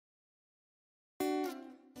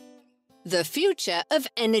The future of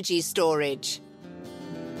energy storage.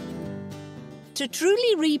 To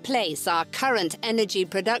truly replace our current energy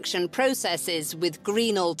production processes with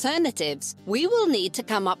green alternatives, we will need to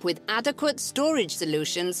come up with adequate storage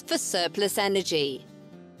solutions for surplus energy.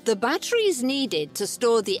 The batteries needed to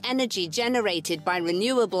store the energy generated by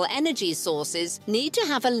renewable energy sources need to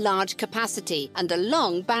have a large capacity and a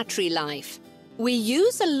long battery life. We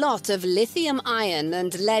use a lot of lithium-ion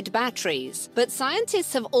and lead batteries, but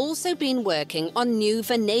scientists have also been working on new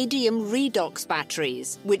vanadium redox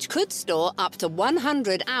batteries, which could store up to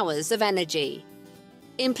 100 hours of energy.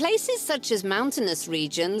 In places such as mountainous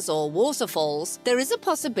regions or waterfalls, there is a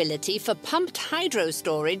possibility for pumped hydro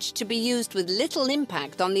storage to be used with little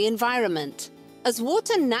impact on the environment. As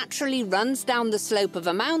water naturally runs down the slope of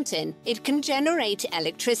a mountain, it can generate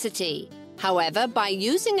electricity. However, by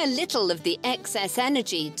using a little of the excess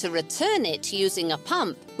energy to return it using a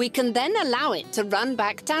pump, we can then allow it to run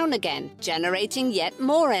back down again, generating yet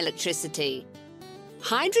more electricity.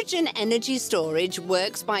 Hydrogen energy storage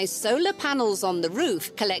works by solar panels on the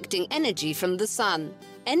roof collecting energy from the sun.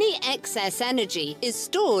 Any excess energy is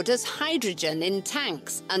stored as hydrogen in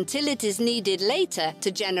tanks until it is needed later to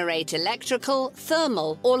generate electrical,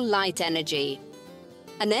 thermal, or light energy.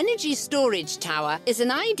 An energy storage tower is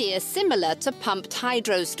an idea similar to pumped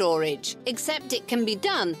hydro storage, except it can be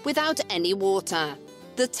done without any water.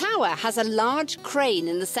 The tower has a large crane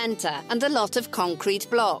in the center and a lot of concrete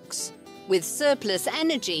blocks. With surplus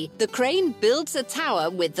energy, the crane builds a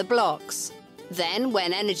tower with the blocks. Then,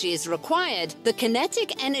 when energy is required, the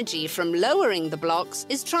kinetic energy from lowering the blocks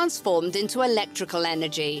is transformed into electrical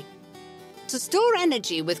energy. To store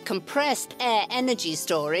energy with compressed air energy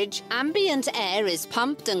storage, ambient air is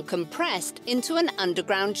pumped and compressed into an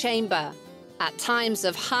underground chamber. At times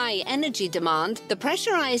of high energy demand, the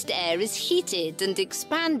pressurized air is heated and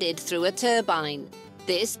expanded through a turbine.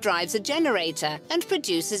 This drives a generator and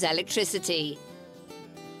produces electricity.